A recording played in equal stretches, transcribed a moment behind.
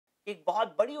कि एक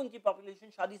बहुत बड़ी उनकी पॉपुलेशन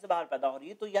शादी से बाहर पैदा हो रही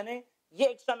है, तो यानी ये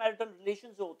एक्स्ट्रा मैरिटल रिलेशन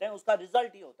जो होते हैं उसका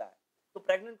रिजल्ट ही होता है। तो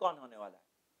प्रेग्नेंट कौन होने वाला है?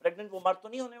 प्रेग्नेंट वो मर्द तो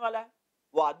नहीं होने वाला है,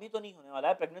 वो आदमी तो नहीं होने वाला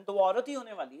है, प्रेग्नेंट तो वो औरत ही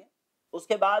होने वाली है।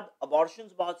 उसके बाद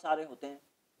अबॉर्शंस बहुत सारे होते हैं।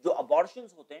 जो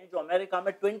अबॉर्शंस होते हैं, जो अमेरिका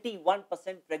में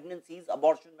 21% प्रेगनेंसीज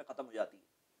अबॉर्शन में खत्म हो जाती है,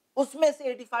 उसमें से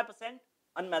 85%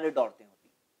 अनमैरिड औरतें होती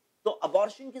हैं। तो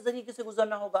अबॉर्शन के जरिए किसे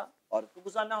गुजरना होगा? औरत को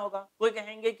गुजरना होगा। कोई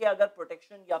कहेंगे कि अगर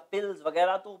प्रोटेक्शन या पिल्स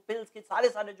वगैरह, तो पिल्स के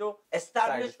सारे जो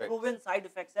एस्टैब्लिश प्रूवन साइड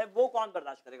इफेक्ट्स है वो कौन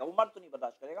बर्दाश्त करेगा? वो मर्द तो नहीं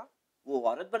बर्दाश्त करेगा, वो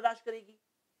औरत बर्दाश्त करेगी।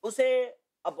 उसे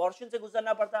अबॉर्शन से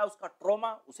गुजरना पड़ता है, उसका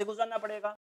ट्रॉमा उसे गुजरना पड़ेगा।